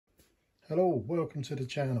Hello, welcome to the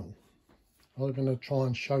channel. I'm going to try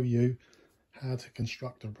and show you how to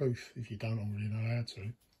construct a roof if you don't already know how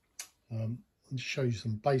to. And show you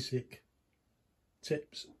some basic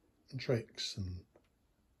tips and tricks and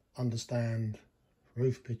understand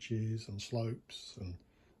roof pitches and slopes, and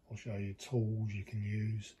I'll show you tools you can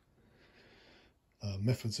use,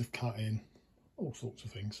 methods of cutting, all sorts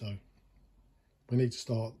of things. So we need to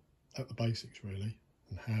start at the basics really,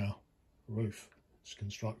 and how a roof is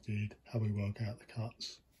constructed, how we work out the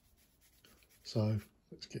cuts. So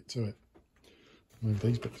let's get to it. Move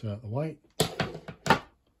these bits out of the way.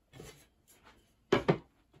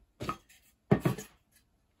 It's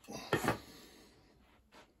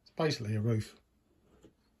basically a roof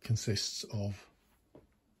consists of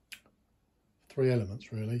three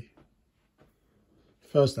elements really.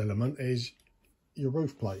 First element is your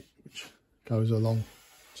roof plate, which goes along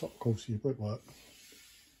the top course of your brickwork,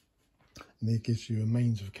 and it gives you a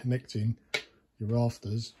means of connecting your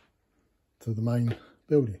rafters to the main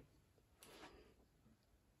building.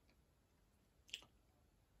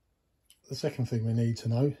 The second thing we need to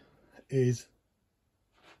know is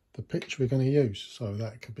the pitch we're going to use. So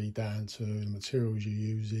that could be down to the materials you're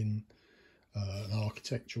using, an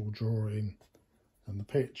architectural drawing, and the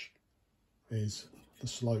pitch is the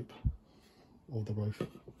slope of the roof.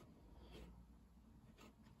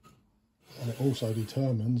 And it also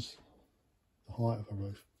determines the height of a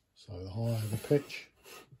roof. So the higher the pitch,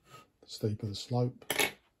 the steeper the slope,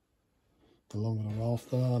 the longer the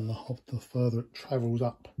rafter, and the further it travels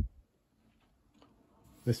up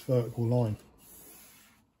this vertical line.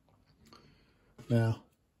 Now,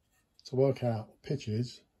 to work out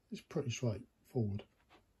pitches, it's pretty straightforward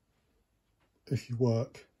if you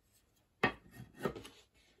work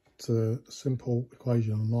to a simple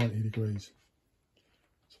equation of 90 degrees.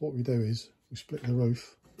 So what we do is we split the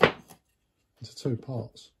roof into two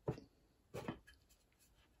parts.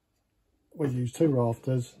 We use two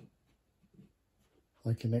rafters.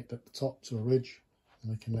 They connect at the top to a ridge,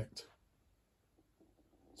 and they connect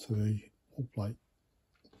to the wall plate.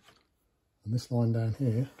 And this line down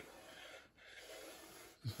here,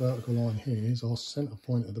 this vertical line here, is our centre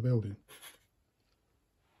point of the building.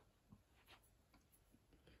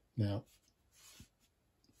 Now,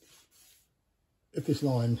 if this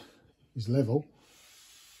line is level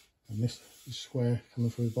and this is square coming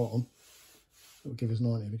through the bottom, it will give us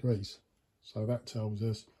 90 degrees. So that tells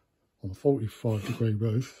us on a 45-degree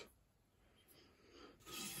roof,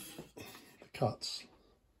 the cuts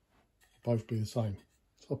will both be the same,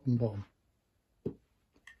 top and bottom.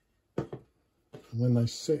 And when they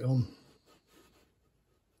sit on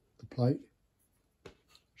the plate,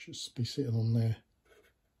 should be sitting on there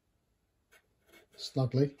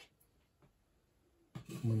snugly.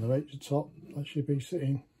 And when they reach the top, they should be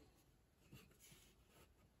sitting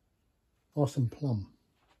nice and plumb.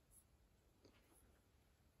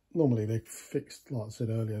 Normally they're fixed, like I said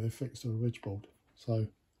earlier, they're fixed to a ridge board. So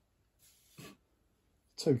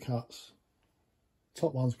two cuts,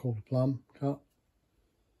 top one's called a plumb cut,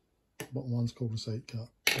 bottom one's called a seat cut.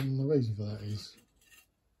 And the reason for that is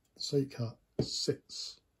the seat cut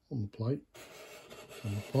sits on the plate,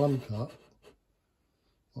 and the plumb cut,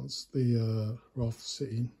 once the rafter's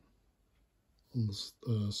sitting on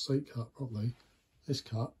the seat cut properly, this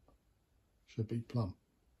cut should be plumb.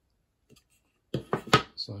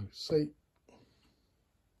 So seat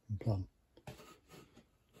and plumb.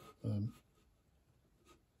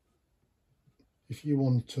 If you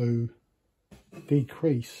want to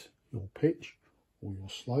decrease your pitch or your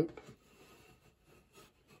slope,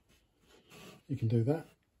 you can do that.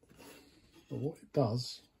 But what it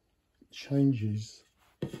does, it changes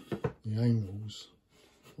the angles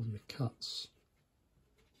of your cuts.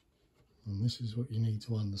 And this is what you need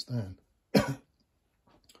to understand.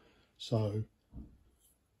 So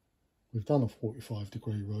we've done a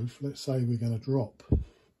 45-degree roof. Let's say we're going to drop the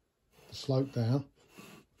slope down,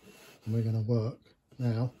 and we're going to work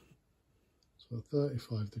now to a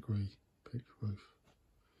 35-degree pitch roof.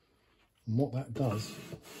 And what that does,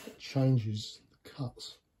 it changes the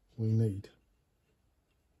cuts we need.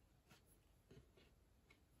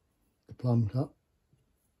 The plumb cut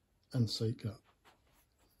and seat cut.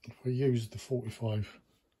 If we use the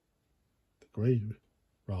 45-degree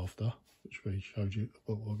rafter, which we showed you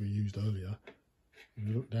what we used earlier, if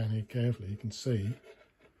you look down here carefully, you can see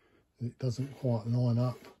that it doesn't quite line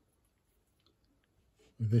up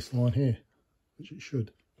with this line here, which it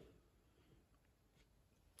should.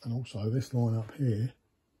 And also this line up here,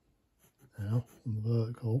 now on the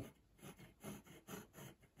vertical,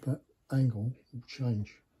 that angle will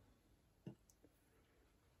change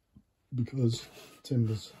because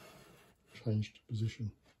timber's changed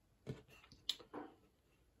position.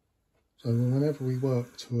 So whenever we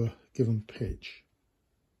work to a given pitch,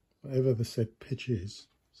 whatever the said pitch is,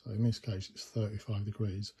 so in this case it's 35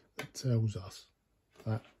 degrees, it tells us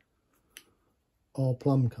that our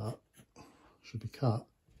plumb cut should be cut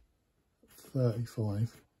at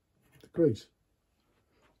 35 degrees.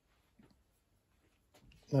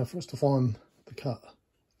 Now for us to find the cut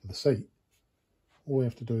for the seat, all we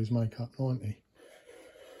have to do is make up 90.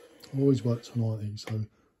 Always work to 90, so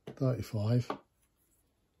 35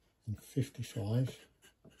 and 55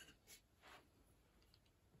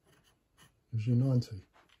 gives you 90.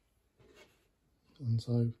 And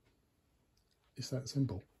so it's that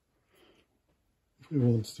simple. If we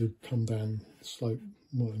want to come down the slope,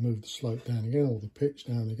 well, move the slope down again, or the pitch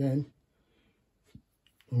down again,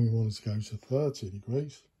 and we wanted to go to 30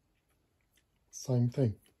 degrees, same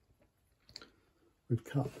thing. We'd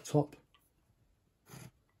cut the top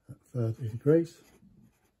at 30 degrees,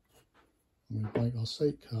 and we'd make our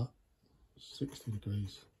seat cut 60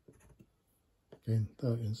 degrees. Again,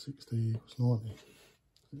 30 and 60 equals 90.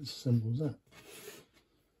 It's as simple as that.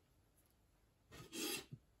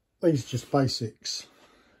 These are just basics.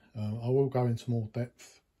 I will go into more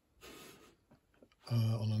depth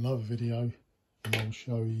on another video, and I'll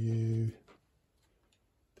show you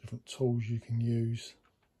different tools you can use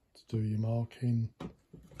to do your marking.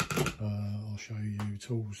 I'll show you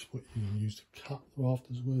tools what you can use to cut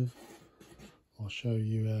rafters with. I'll show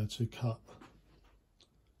you how to cut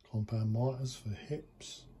compound miters for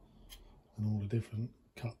hips and all the different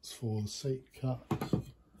cuts for the seat cuts.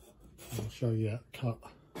 I'll show you how to cut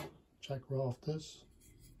jack rafters,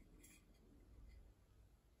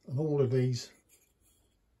 and all of these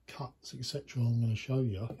cuts etc. I'm going to show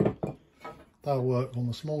you, they'll work on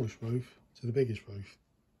the smallest roof to the biggest roof.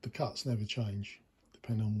 The cuts never change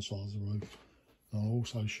depending on the size of the roof. And I'll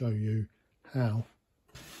also show you how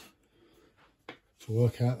to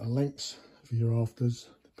work out the lengths of your rafters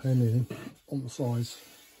depending on the size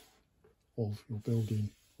of your building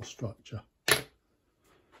or structure.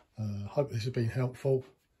 Hope this has been helpful.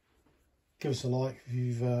 Give us a like if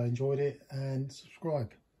you've enjoyed it, and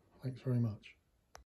subscribe. Thanks very much.